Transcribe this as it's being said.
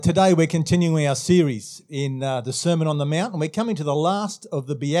Today we're continuing our series in the Sermon on the Mount, and we're coming to the last of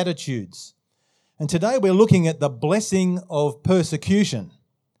the Beatitudes. And today we're looking at the blessing of persecution.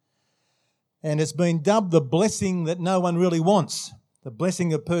 And it's been dubbed the blessing that no one really wants, the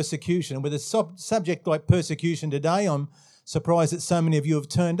blessing of persecution. And with a subject like persecution today, I'm surprised that so many of you have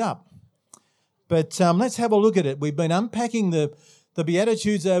turned up. But let's have a look at it. We've been unpacking the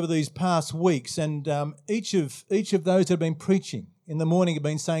Beatitudes over these past weeks, and each of those that have been preaching in the morning have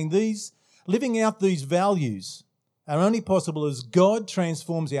been saying living out these values are only possible as God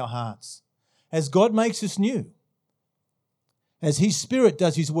transforms our hearts, as God makes us new, as His Spirit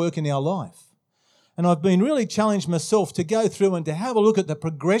does His work in our life. And I've been really challenged myself to go through and to have a look at the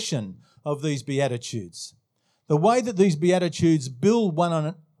progression of these Beatitudes, the way that these Beatitudes build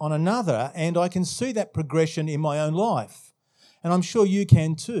one on another, and I can see that progression in my own life. And I'm sure you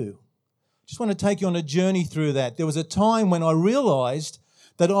can too. Just want to take you on a journey through that. There was a time when I realised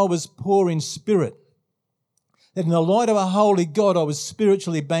that I was poor in spirit, that in the light of a holy God I was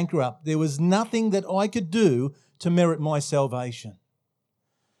spiritually bankrupt. There was nothing that I could do to merit my salvation.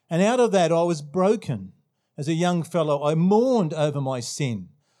 And out of that I was broken. As a young fellow, I mourned over my sin.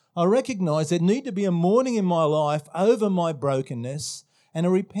 I recognised there needed to be a mourning in my life over my brokenness and a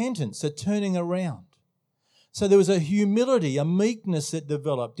repentance, a turning around. So there was a humility, a meekness that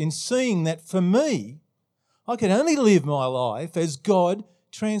developed in seeing that for me, I could only live my life as God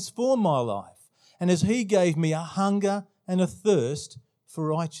transformed my life and as He gave me a hunger and a thirst for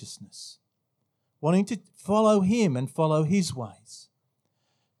righteousness, wanting to follow Him and follow His ways.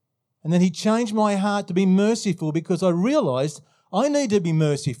 And then He changed my heart to be merciful because I realised I need to be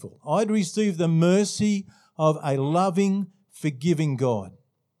merciful. I'd received the mercy of a loving, forgiving God.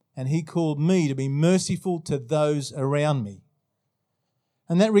 And He called me to be merciful to those around me.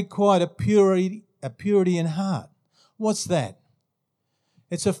 And that required a purity in heart. What's that?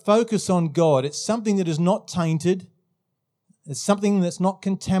 It's a focus on God. It's something that is not tainted. It's something that's not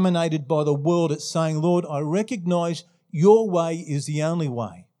contaminated by the world. It's saying, Lord, I recognise your way is the only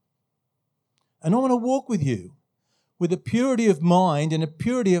way. And I want to walk with you with a purity of mind and a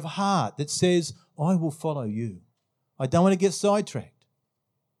purity of heart that says, I will follow you. I don't want to get sidetracked.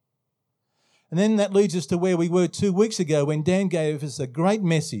 And then that leads us to where we were 2 weeks ago when Dan gave us a great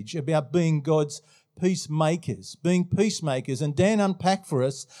message about being God's peacemakers, being peacemakers. And Dan unpacked for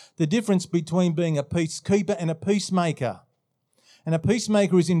us the difference between being a peacekeeper and a peacemaker. And a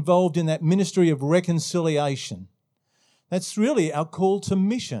peacemaker is involved in that ministry of reconciliation. That's really our call to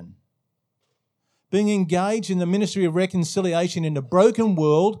mission. Being engaged in the ministry of reconciliation in a broken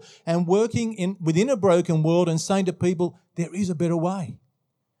world and working within a broken world and saying to people, there is a better way.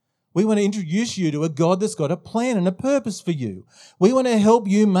 We want to introduce you to a God that's got a plan and a purpose for you. We want to help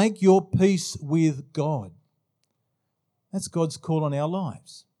you make your peace with God. That's God's call on our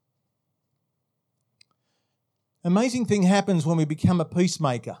lives. Amazing thing happens when we become a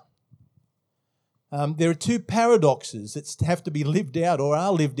peacemaker. There are two paradoxes that have to be lived out or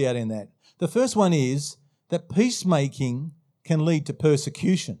are lived out in that. The first one is that peacemaking can lead to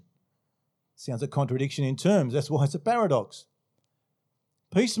persecution. Sounds a contradiction in terms. That's why it's a paradox.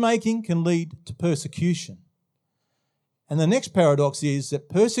 Peacemaking can lead to persecution. And the next paradox is that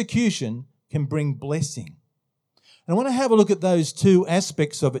persecution can bring blessing. And I want to have a look at those two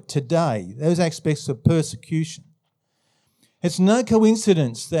aspects of it today, those aspects of persecution. It's no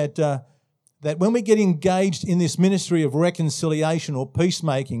coincidence that when we get engaged in this ministry of reconciliation or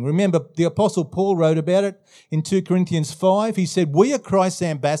peacemaking, remember the Apostle Paul wrote about it in 2 Corinthians 5. He said, we are Christ's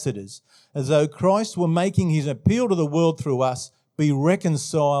ambassadors, as though Christ were making His appeal to the world through us, be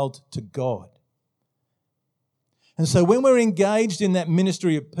reconciled to God. And so when we're engaged in that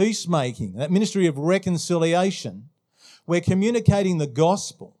ministry of peacemaking, that ministry of reconciliation, we're communicating the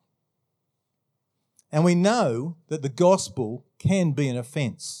gospel. And we know that the gospel can be an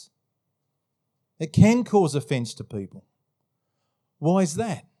offence. It can cause offence to people. Why is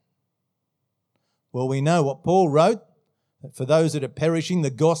that? Well, we know what Paul wrote, that for those that are perishing, the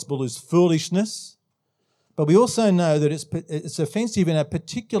gospel is foolishness. But we also know that it's offensive in a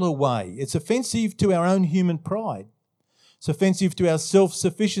particular way. It's offensive to our own human pride. It's offensive to our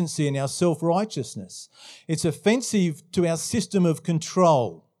self-sufficiency and our self-righteousness. It's offensive to our system of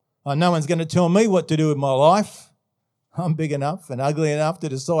control. No one's going to tell me what to do with my life. I'm big enough and ugly enough to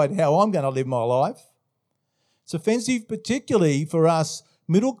decide how I'm going to live my life. It's offensive particularly for us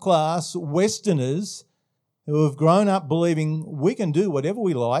middle-class Westerners who have grown up believing we can do whatever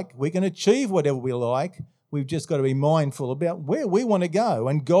we like, we can achieve whatever we like. We've just got to be mindful about where we want to go.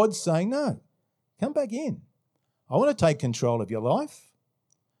 And God's saying, no, come back in. I want to take control of your life.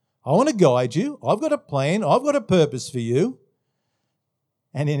 I want to guide you. I've got a plan. I've got a purpose for you.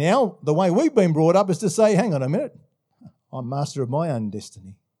 And the way we've been brought up is to say, hang on a minute, I'm master of my own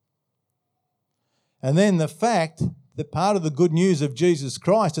destiny. And then the fact that part of the good news of Jesus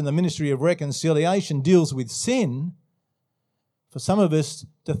Christ and the ministry of reconciliation deals with sin, for some of us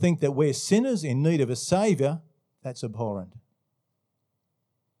to think that we're sinners in need of a saviour, that's abhorrent.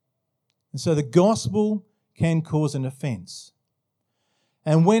 And so the gospel can cause an offence.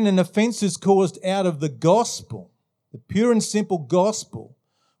 And when an offence is caused out of the gospel, the pure and simple gospel,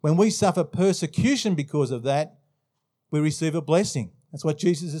 when we suffer persecution because of that, we receive a blessing. That's what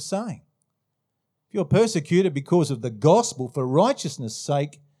Jesus is saying. If you're persecuted because of the gospel for righteousness'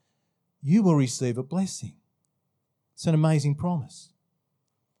 sake, you will receive a blessing. It's an amazing promise.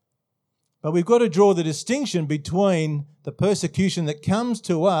 But we've got to draw the distinction between the persecution that comes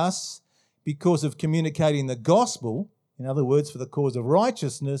to us because of communicating the gospel, in other words, for the cause of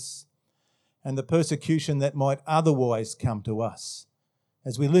righteousness, and the persecution that might otherwise come to us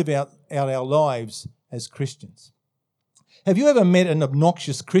as we live out our lives as Christians. Have you ever met an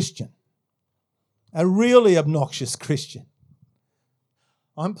obnoxious Christian? A really obnoxious Christian?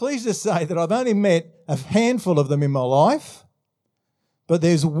 I'm pleased to say that I've only met a handful of them in my life, but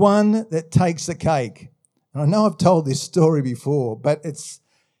there's one that takes the cake. And I know I've told this story before, but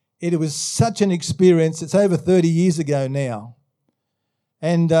it was such an experience. It's over 30 years ago now.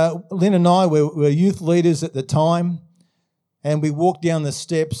 And Lynn and I were youth leaders at the time, and we walked down the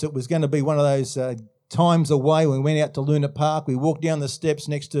steps. It was going to be one of those times away when we went out to Luna Park. We walked down the steps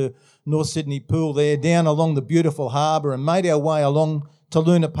next to North Sydney Pool there, down along the beautiful harbour, and made our way along to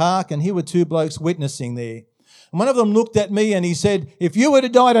Luna Park, and here were two blokes witnessing there. And one of them looked at me and he said, "If you were to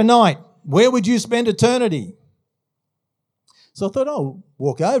die tonight, where would you spend eternity?" So I thought, I'll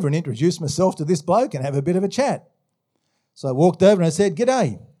walk over and introduce myself to this bloke and have a bit of a chat. So I walked over and I said,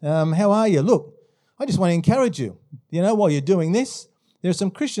 "G'day, how are you? Look, I just want to encourage you. You know, while you're doing this, there are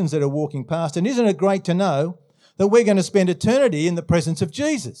some Christians that are walking past, and isn't it great to know that we're going to spend eternity in the presence of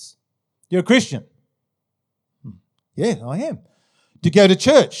Jesus? You're a Christian?" "Yeah, I am." "Do you go to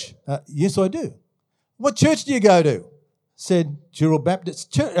church?" "Yes, I do." "What church do you go to?" Said, "Jural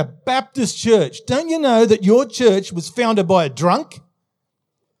Baptist Church." "A Baptist church. Don't you know that your church was founded by a drunk?"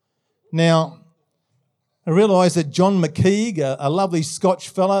 Now, I realised that John McKeague, a lovely Scotch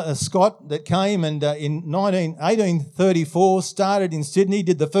fella, a Scot that came and in 1834 started in Sydney,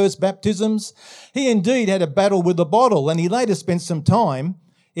 did the first baptisms. He indeed had a battle with the bottle, and he later spent some time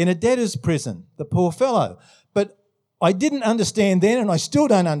in a debtor's prison, the poor fellow. But I didn't understand then, and I still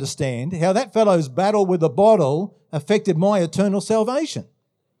don't understand, how that fellow's battle with the bottle affected my eternal salvation.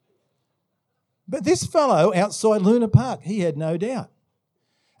 But this fellow outside Luna Park, he had no doubt.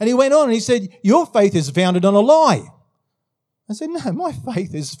 And he went on and he said, "Your faith is founded on a lie." I said, "No, my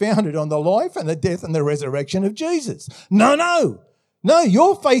faith is founded on the life and the death and the resurrection of Jesus." No,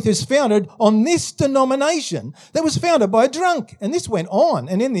 your faith is founded on this denomination that was founded by a drunk." And this went on.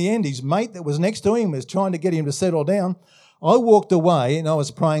 And in the end, his mate that was next to him was trying to get him to settle down. I walked away and I was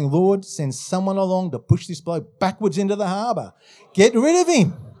praying, "Lord, send someone along to push this bloke backwards into the harbour. Get rid of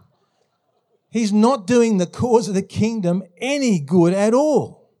him. He's not doing the cause of the kingdom any good at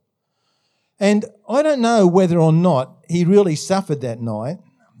all." And I don't know whether or not he really suffered that night,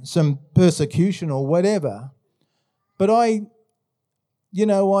 some persecution or whatever, but I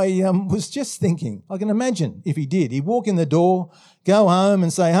was just thinking, I can imagine if he did. He'd walk in the door, go home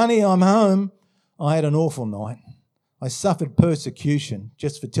and say, "Honey, I'm home. I had an awful night. I suffered persecution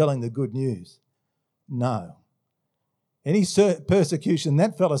just for telling the good news." No. Any persecution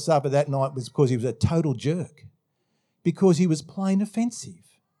that fella suffered that night was because he was a total jerk, because he was plain offensive.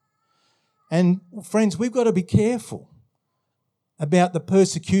 And friends, we've got to be careful about the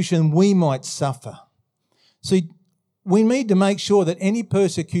persecution we might suffer. See, we need to make sure that any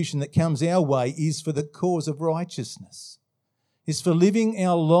persecution that comes our way is for the cause of righteousness, is for living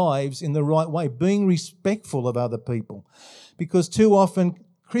our lives in the right way, being respectful of other people. Because too often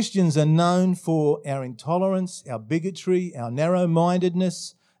Christians are known for our intolerance, our bigotry, our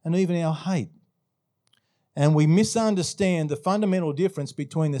narrow-mindedness, and even our hate. And we misunderstand the fundamental difference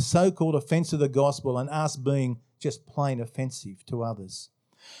between the so-called offence of the gospel and us being just plain offensive to others.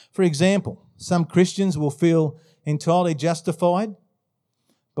 For example, some Christians will feel entirely justified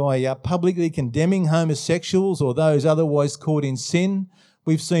by publicly condemning homosexuals or those otherwise caught in sin.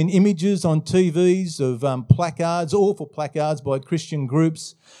 We've seen images on TVs of placards, awful placards by Christian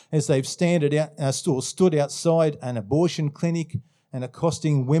groups as they've stood outside an abortion clinic and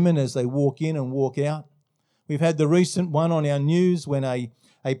accosting women as they walk in and walk out. We've had the recent one on our news when a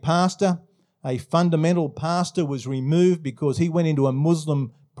pastor, a fundamental pastor, was removed because he went into a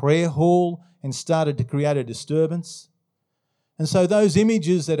Muslim prayer hall and started to create a disturbance. And so those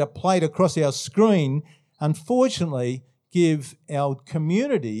images that are played across our screen, unfortunately, give our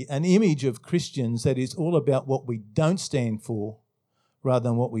community an image of Christians that is all about what we don't stand for rather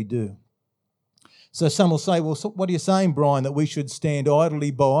than what we do. So some will say, well, so what are you saying, Brian, that we should stand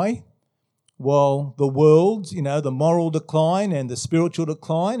idly by while the world, the moral decline and the spiritual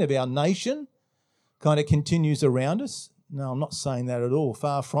decline of our nation kind of continues around us? No, I'm not saying that at all,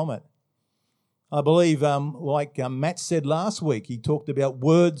 far from it. I believe, like Matt said last week, he talked about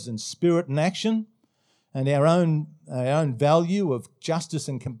words and spirit and action, and our own value of justice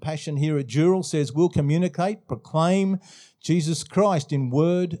and compassion here at Dural says we'll communicate, proclaim Jesus Christ in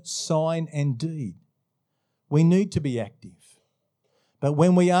word, sign and deed. We need to be active. But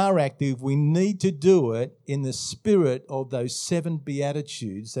when we are active, we need to do it in the spirit of those 7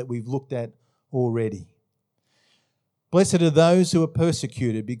 Beatitudes that we've looked at already. Blessed are those who are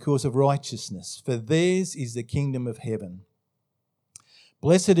persecuted because of righteousness, for theirs is the kingdom of heaven.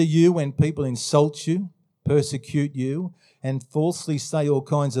 Blessed are you when people insult you, persecute you, and falsely say all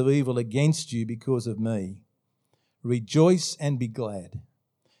kinds of evil against you because of me. Rejoice and be glad,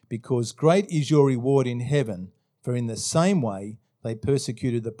 because great is your reward in heaven, for in the same way they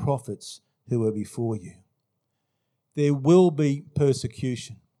persecuted the prophets who were before you. There will be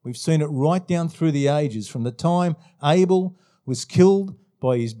persecution. We've seen it right down through the ages, from the time Abel was killed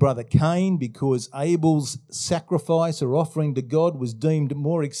by his brother Cain because Abel's sacrifice or offering to God was deemed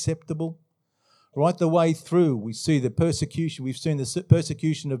more acceptable. Right the way through, we see the persecution. We've seen the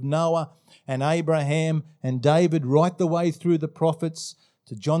persecution of Noah and Abraham and David, right the way through the prophets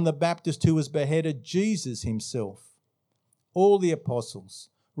to John the Baptist who was beheaded, Jesus himself, all the apostles,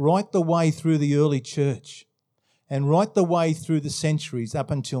 right the way through the early church, and right the way through the centuries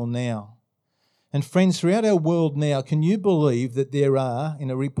up until now. And friends, throughout our world now, can you believe that there are, in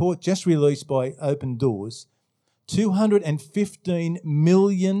a report just released by Open Doors, 215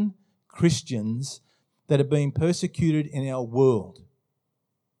 million Christians that are being persecuted in our world?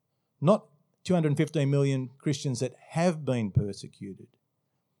 Not 215 million Christians that have been persecuted.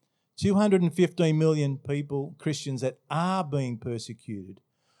 215 million people, Christians that are being persecuted.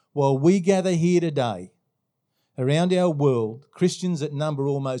 While we gather here today, around our world, Christians that number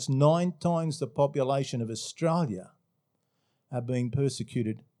almost 9 times the population of Australia are being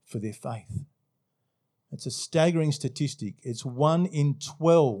persecuted for their faith. It's a staggering statistic. It's 1 in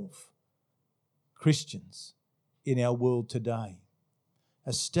 12 Christians in our world today.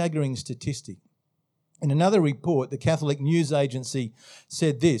 A staggering statistic. In another report, the Catholic News Agency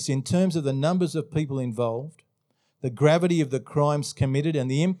said this: in terms of the numbers of people involved, the gravity of the crimes committed and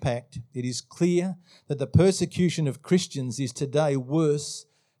the impact, it is clear that the persecution of Christians is today worse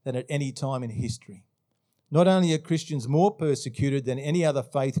than at any time in history. Not only are Christians more persecuted than any other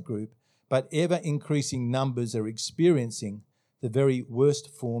faith group, but ever-increasing numbers are experiencing the very worst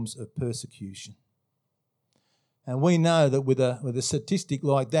forms of persecution. And we know that with a statistic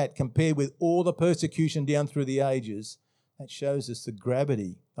like that, compared with all the persecution down through the ages, that shows us the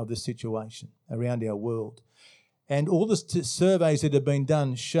gravity of the situation around our world. And all the surveys that have been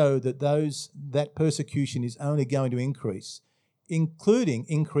done show that that persecution is only going to increase, including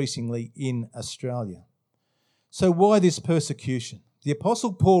increasingly in Australia. So why this persecution? The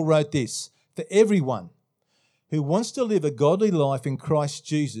Apostle Paul wrote this: for everyone who wants to live a godly life in Christ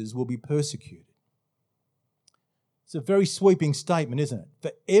Jesus will be persecuted. It's a very sweeping statement, isn't it?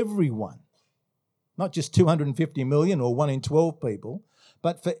 For everyone, not just 250 million or 1 in 12 people,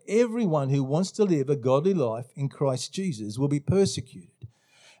 but for everyone who wants to live a godly life in Christ Jesus will be persecuted.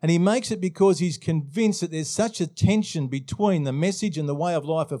 And he makes it because he's convinced that there's such a tension between the message and the way of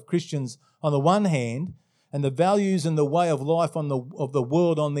life of Christians on the one hand and the values and the way of life of the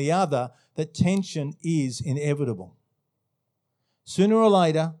world on the other, that tension is inevitable. Sooner or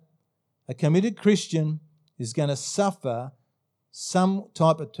later, a committed Christian is going to suffer some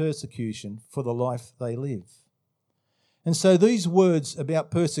type of persecution for the life they live. And so these words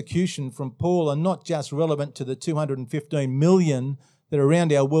about persecution from Paul are not just relevant to the 215 million that are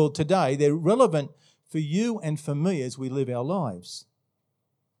around our world today. They're relevant for you and for me as we live our lives.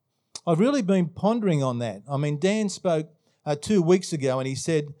 I've really been pondering on that. I mean, Dan spoke 2 weeks ago and he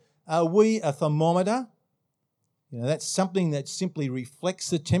said, are we a thermometer? That's something that simply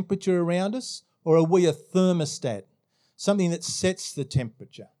reflects the temperature around us. Or are we a thermostat, something that sets the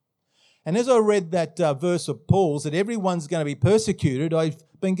temperature? And as I read that verse of Paul's, that everyone's going to be persecuted, I've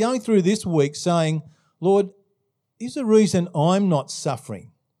been going through this week saying, Lord, is the reason I'm not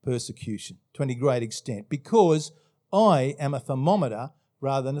suffering persecution to any great extent because I am a thermometer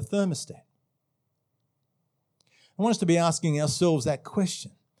rather than a thermostat? I want us to be asking ourselves that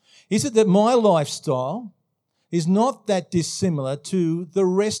question. Is it that my lifestyle is not that dissimilar to the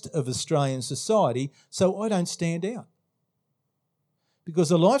rest of Australian society, so I don't stand out. Because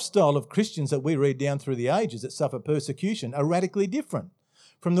the lifestyle of Christians that we read down through the ages that suffer persecution are radically different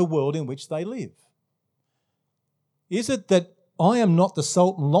from the world in which they live. Is it that I am not the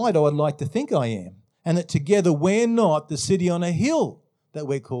salt and light I would like to think I am, and that together we're not the city on a hill that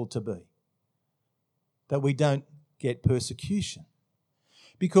we're called to be? That we don't get persecution.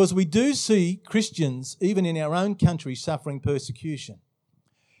 Because we do see Christians, even in our own country, suffering persecution.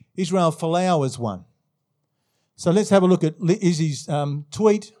 Israel Folau is one. So let's have a look at Izzy's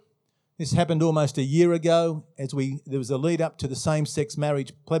tweet. This happened almost a year ago there was a lead up to the same-sex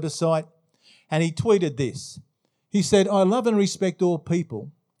marriage plebiscite. And he tweeted this. He said, "I love and respect all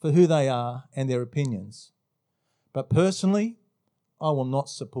people for who they are and their opinions. But personally, I will not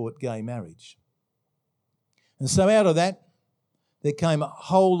support gay marriage." And so out of that, there came a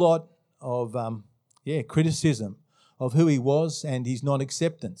whole lot of criticism of who he was and his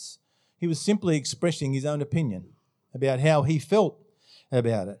non-acceptance. He was simply expressing his own opinion about how he felt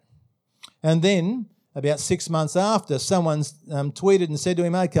about it. And then, about 6 months after, someone tweeted and said to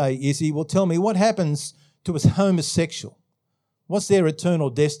him, "Okay, Izzy, well, tell me what happens to a homosexual? What's their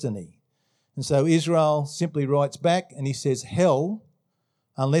eternal destiny?" And so Israel simply writes back and he says, "Hell,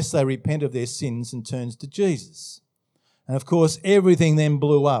 unless they repent of their sins and turns to Jesus." And of course, everything then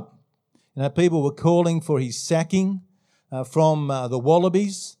blew up. People were calling for his sacking from the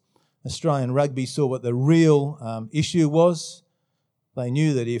Wallabies. Australian rugby saw what the real issue was. They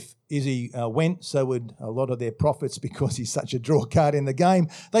knew that if Izzy went, so would a lot of their profits because he's such a draw card in the game.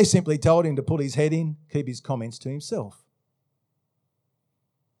 They simply told him to put his head in, keep his comments to himself.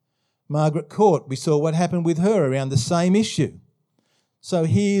 Margaret Court, we saw what happened with her around the same issue. So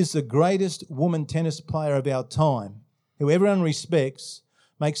here's the greatest woman tennis player of our time, who everyone respects,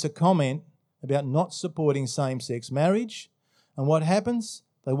 makes a comment about not supporting same-sex marriage. And what happens?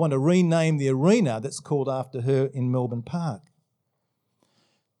 They want to rename the arena that's called after her in Melbourne Park.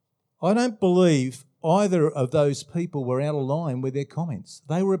 I don't believe either of those people were out of line with their comments.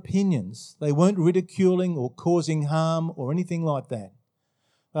 They were opinions. They weren't ridiculing or causing harm or anything like that.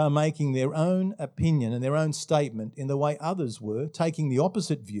 They were making their own opinion and their own statement in the way others were, taking the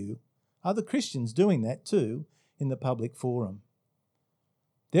opposite view, other Christians doing that too, in the public forum.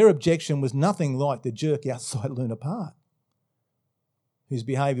 Their objection was nothing like the jerk outside Luna Park, whose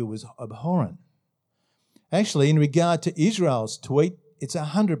behaviour was abhorrent. Actually, in regard to Israel's tweet, it's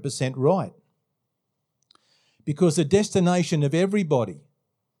 100% right. Because the destination of everybody,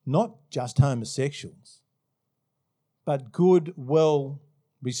 not just homosexuals, but good,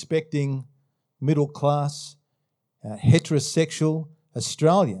 well-respecting, middle-class, heterosexual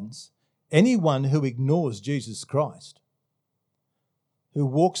Australians, anyone who ignores Jesus Christ, who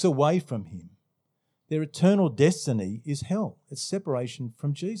walks away from him, their eternal destiny is hell. It's separation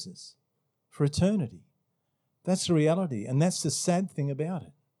from Jesus for eternity. That's the reality, and that's the sad thing about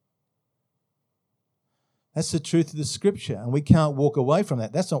it. That's the truth of the Scripture, and we can't walk away from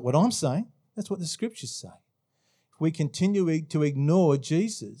that. That's not what I'm saying. That's what the Scriptures say. If we continue to ignore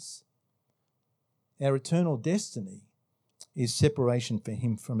Jesus, our eternal destiny is separation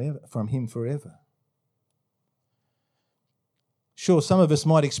from him forever. Sure, some of us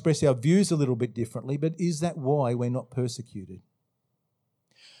might express our views a little bit differently, but is that why we're not persecuted?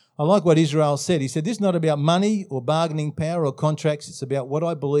 I like what Israel said. He said, "This is not about money or bargaining power or contracts. It's about what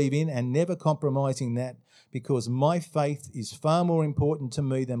I believe in and never compromising that, because my faith is far more important to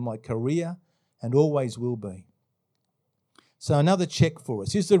me than my career and always will be." So another check for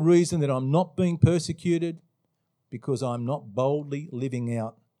us. Is the reason that I'm not being persecuted because I'm not boldly living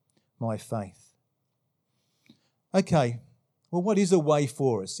out my faith? Okay, well, what is a way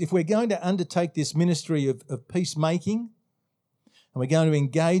for us? If we're going to undertake this ministry of peacemaking, and we're going to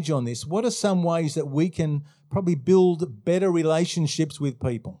engage on this, what are some ways that we can probably build better relationships with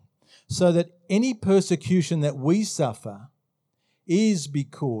people so that any persecution that we suffer is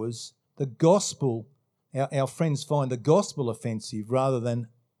because the gospel, our friends find the gospel offensive rather than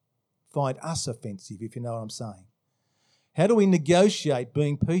find us offensive, if you know what I'm saying? How do we negotiate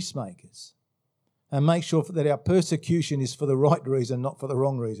being peacemakers and make sure that our persecution is for the right reason, not for the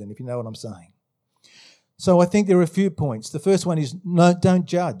wrong reason, if you know what I'm saying? So I think there are a few points. The first one is no, don't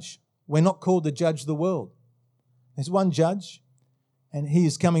judge. We're not called to judge the world. There's one judge and he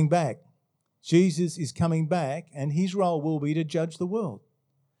is coming back. Jesus is coming back and his role will be to judge the world.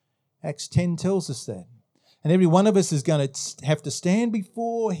 Acts 10 tells us that. And every one of us is going to have to stand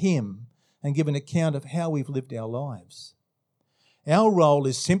before him and give an account of how we've lived our lives. Our role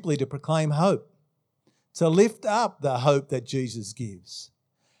is simply to proclaim hope, to lift up the hope that Jesus gives,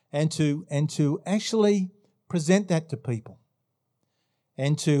 and to actually present that to people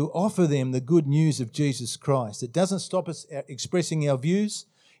and to offer them the good news of Jesus Christ. It doesn't stop us expressing our views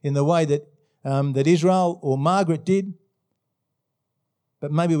in the way that Israel or Margaret did,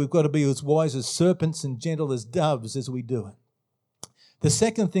 but maybe we've got to be as wise as serpents and gentle as doves as we do it. The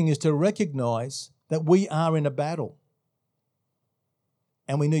second thing is to recognise that we are in a battle,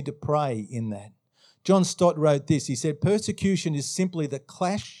 and we need to pray in that. John Stott wrote this. He said, "Persecution is simply the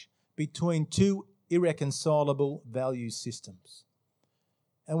clash between two irreconcilable value systems."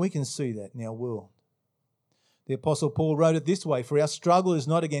 And we can see that in our world. The Apostle Paul wrote it this way: "For our struggle is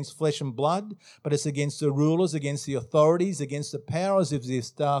not against flesh and blood, but it's against the rulers, against the authorities, against the powers of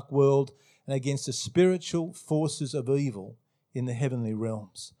this dark world, and against the spiritual forces of evil in the heavenly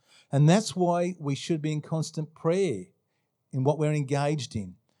realms." And that's why we should be in constant prayer in what we're engaged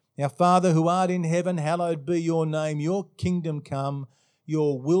in. "Our Father who art in heaven, hallowed be your name. Your kingdom come,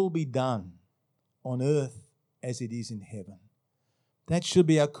 your will be done on earth as it is in heaven." That should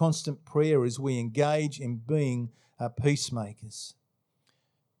be our constant prayer as we engage in being peacemakers,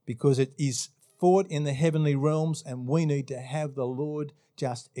 because it is fought in the heavenly realms, and we need to have the Lord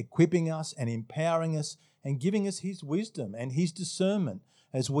just equipping us and empowering us and giving us his wisdom and his discernment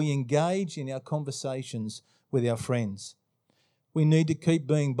as we engage in our conversations with our friends. We need to keep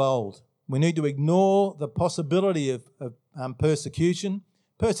being bold. We need to ignore the possibility of persecution.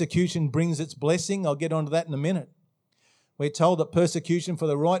 Persecution brings its blessing. I'll get onto that in a minute. We're told that persecution for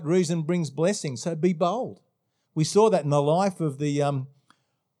the right reason brings blessing, so be bold. We saw that in the life of the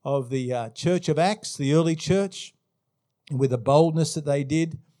Church of Acts, the early church, with the boldness that they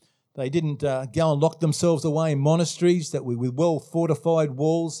did. They didn't go and lock themselves away in monasteries that were with well-fortified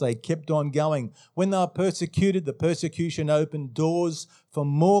walls. They kept on going. When they were persecuted, the persecution opened doors for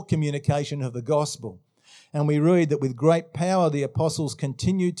more communication of the gospel. And we read that with great power the apostles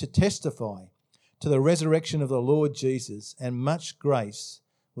continued to testify to the resurrection of the Lord Jesus, and much grace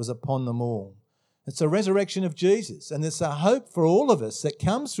was upon them all. It's the resurrection of Jesus, and it's a hope for all of us that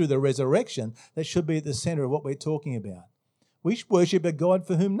comes through the resurrection that should be at the centre of what we're talking about. We worship a God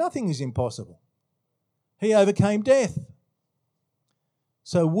for whom nothing is impossible. He overcame death.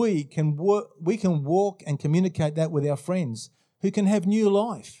 So we can walk and communicate that with our friends who can have new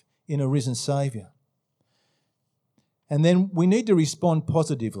life in a risen Saviour. And then we need to respond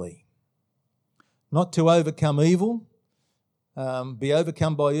positively. Not to overcome evil, be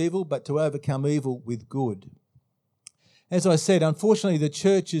overcome by evil, but to overcome evil with good. As I said, unfortunately, the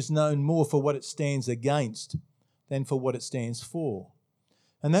church is known more for what it stands against than for what it stands for.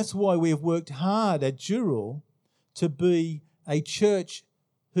 And that's why we have worked hard at Dural to be a church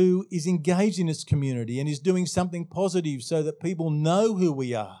who is engaged in its community and is doing something positive so that people know who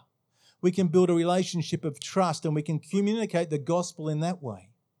we are. We can build a relationship of trust, and we can communicate the gospel in that way.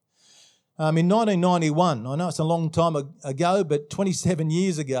 In 1991, I know it's a long time ago, but 27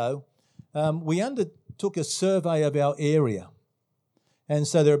 years ago, we undertook a survey of our area. And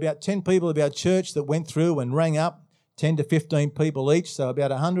so there are about 10 people of our church that went through and rang up 10 to 15 people each. So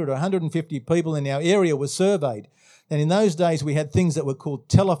about 100 or 150 people in our area were surveyed. And in those days, we had things that were called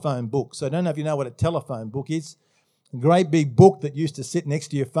telephone books. I don't know if you know what a telephone book is. A great big book that used to sit next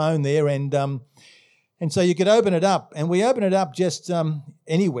to your phone there. And so you could open it up. And we opened it up just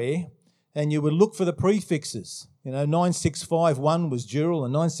anywhere. And you would look for the prefixes. 9651 was Dural,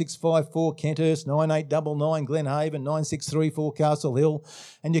 and 9654 Kenthurst, 9899 Glenhaven, 9634 Castle Hill,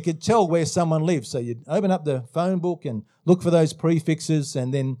 and you could tell where someone lived. So you'd open up the phone book and look for those prefixes,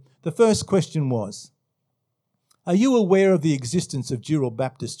 and then the first question was, are you aware of the existence of Dural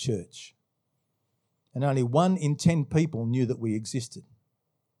Baptist Church? And only 1 in 10 people knew that we existed.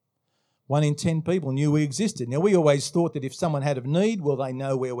 1 in 10 people knew we existed. Now, we always thought that if someone had a need, well, they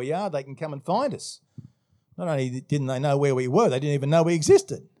know where we are, they can come and find us. Not only didn't they know where we were, they didn't even know we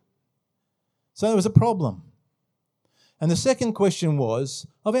existed. So there was a problem. And the second question was,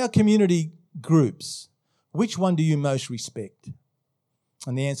 of our community groups, which one do you most respect?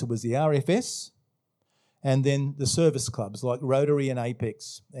 And the answer was the RFS, and then the service clubs like Rotary and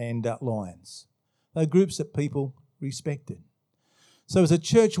Apex and Lions. They're groups that people respected. So as a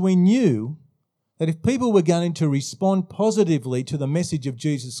church, we knew that if people were going to respond positively to the message of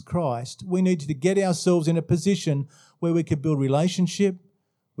Jesus Christ, we needed to get ourselves in a position where we could build relationship,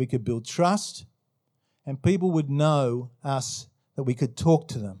 we could build trust, and people would know us, that we could talk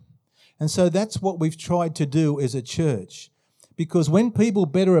to them. And so that's what we've tried to do as a church. Because when people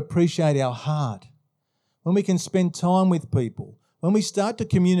better appreciate our heart, when we can spend time with people, when we start to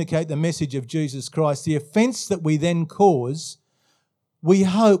communicate the message of Jesus Christ, the offence that we then cause, we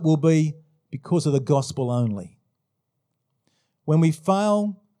hope will be because of the gospel only. When we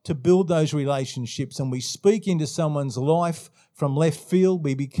fail to build those relationships and we speak into someone's life from left field,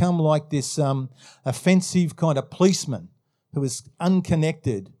 we become like this offensive kind of policeman who is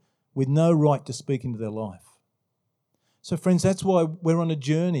unconnected with no right to speak into their life. So friends, that's why we're on a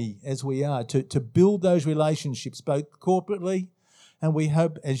journey as we are, to build those relationships both corporately, and we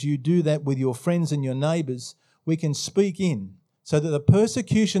hope as you do that with your friends and your neighbours, we can speak in so that the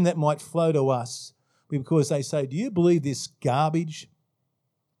persecution that might flow to us, because they say, do you believe this garbage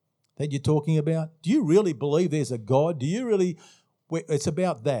that you're talking about? Do you really believe there's a God? Do you really? It's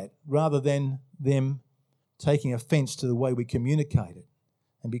about that rather than them taking offence to the way we communicate it,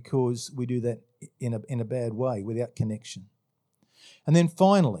 and because we do that in a bad way without connection. And then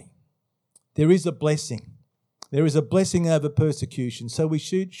finally, there is a blessing. There is a blessing over persecution, so we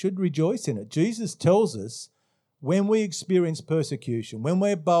should rejoice in it. Jesus tells us when we experience persecution, when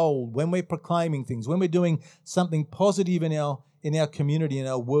we're bold, when we're proclaiming things, when we're doing something positive in our community, in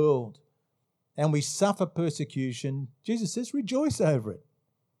our world, and we suffer persecution, Jesus says, rejoice over it.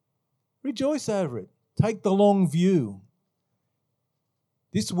 Rejoice over it. Take the long view.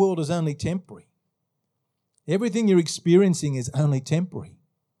 This world is only temporary. Everything you're experiencing is only temporary.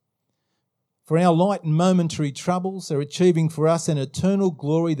 For our light and momentary troubles are achieving for us an eternal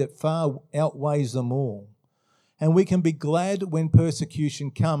glory that far outweighs them all. And we can be glad when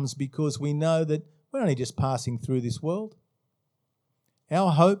persecution comes because we know that we're only just passing through this world.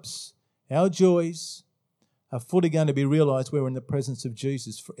 Our hopes, our joys are fully going to be realised when we're in the presence of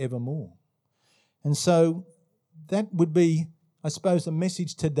Jesus forevermore. And so that would be, I suppose, the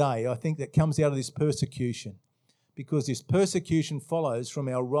message today, I think, that comes out of this persecution, because this persecution follows from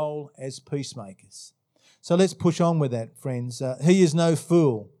our role as peacemakers. So let's push on with that, friends. He is no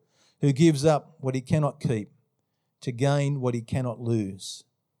fool who gives up what he cannot keep to gain what he cannot lose,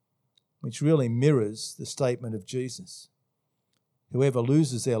 which really mirrors the statement of Jesus. Whoever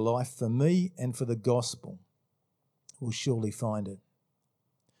loses their life for me and for the gospel will surely find it.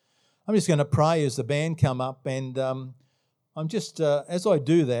 I'm just going to pray as the band come up, and I'm just, as I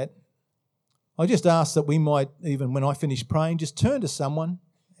do that, I just ask that we might, even when I finish praying, just turn to someone.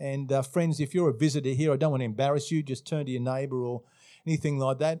 And friends, if you're a visitor here, I don't want to embarrass you, just turn to your neighbour or anything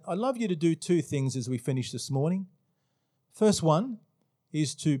like that. I'd love you to do two things as we finish this morning. First one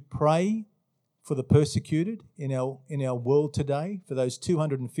is to pray for the persecuted in our world today, for those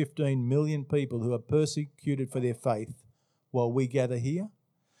 215 million people who are persecuted for their faith while we gather here.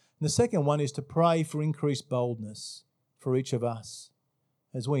 And the second one is to pray for increased boldness for each of us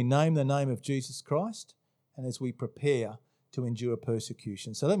as we name the name of Jesus Christ and as we prepare to endure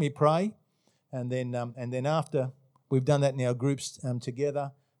persecution. So let me pray, and then after we've done that in our groups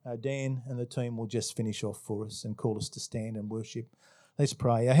together, Dan and the team will just finish off for us and call us to stand and worship. Let's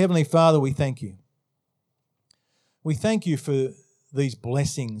pray. Our Heavenly Father, we thank you. We thank you for these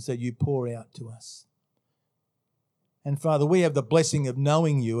blessings that you pour out to us. And Father, we have the blessing of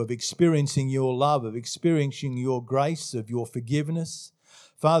knowing you, of experiencing your love, of experiencing your grace, of your forgiveness.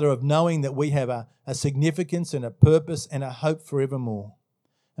 Father, of knowing that we have a significance and a purpose and a hope forevermore.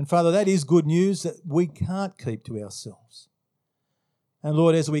 And Father, that is good news that we can't keep to ourselves. And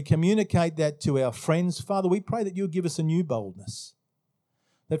Lord, as we communicate that to our friends, Father, we pray that you'll give us a new boldness.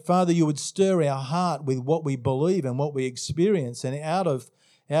 That, Father, you would stir our heart with what we believe and what we experience, and out of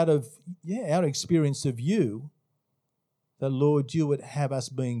our experience of you, that, Lord, you would have us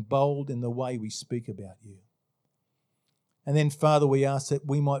being bold in the way we speak about you. And then, Father, we ask that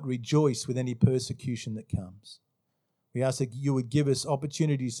we might rejoice with any persecution that comes. We ask that you would give us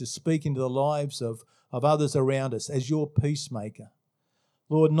opportunities to speak into the lives of others around us as your peacemaker.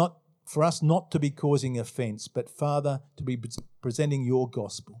 Lord, not for us not to be causing offence, but, Father, to be presenting your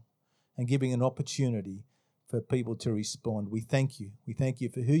gospel and giving an opportunity for people to respond. We thank you. We thank you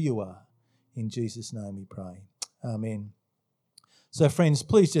for who you are. In Jesus' name we pray. Amen. So, friends,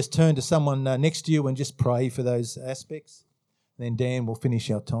 please just turn to someone next to you and just pray for those aspects. Then Dan will finish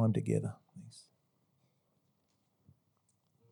our time together.